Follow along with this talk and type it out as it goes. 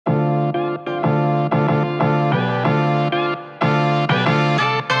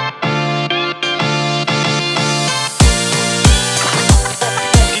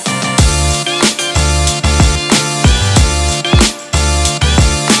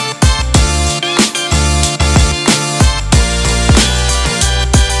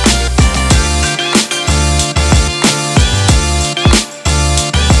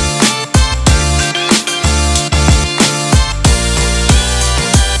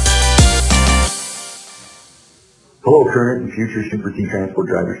Hello, current and future Super T Transport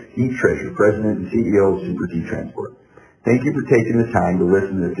drivers. Keith Treasure, President and CEO of Super T Transport. Thank you for taking the time to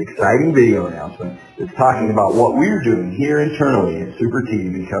listen to this exciting video announcement that's talking about what we're doing here internally at Super T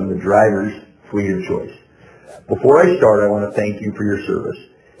to become the driver's fleet of choice. Before I start, I want to thank you for your service.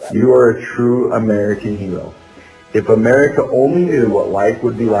 You are a true American hero. If America only knew what life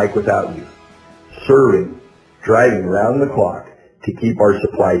would be like without you, serving, driving around the clock to keep our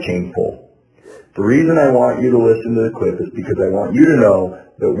supply chain full. The reason I want you to listen to the clip is because I want you to know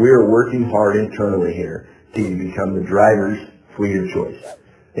that we are working hard internally here to become the driver's fleet of choice.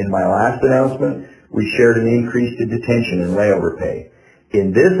 In my last announcement, we shared an increase to detention and layover pay.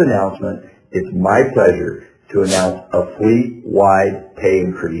 In this announcement, it's my pleasure to announce a fleet-wide pay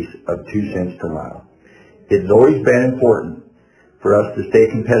increase of 2 cents per mile. It's always been important for us to stay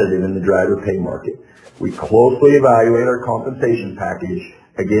competitive in the driver pay market. We closely evaluate our compensation package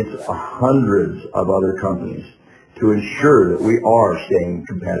against hundreds of other companies to ensure that we are staying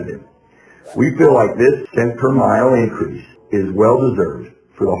competitive. We feel like this cent per mile increase is well deserved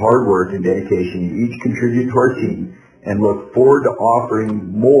for the hard work and dedication you each contribute to our team, and look forward to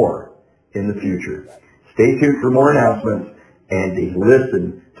offering more in the future. Stay tuned for more announcements and to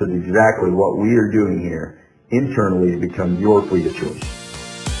listen to exactly what we are doing here internally to become your fleet of choice.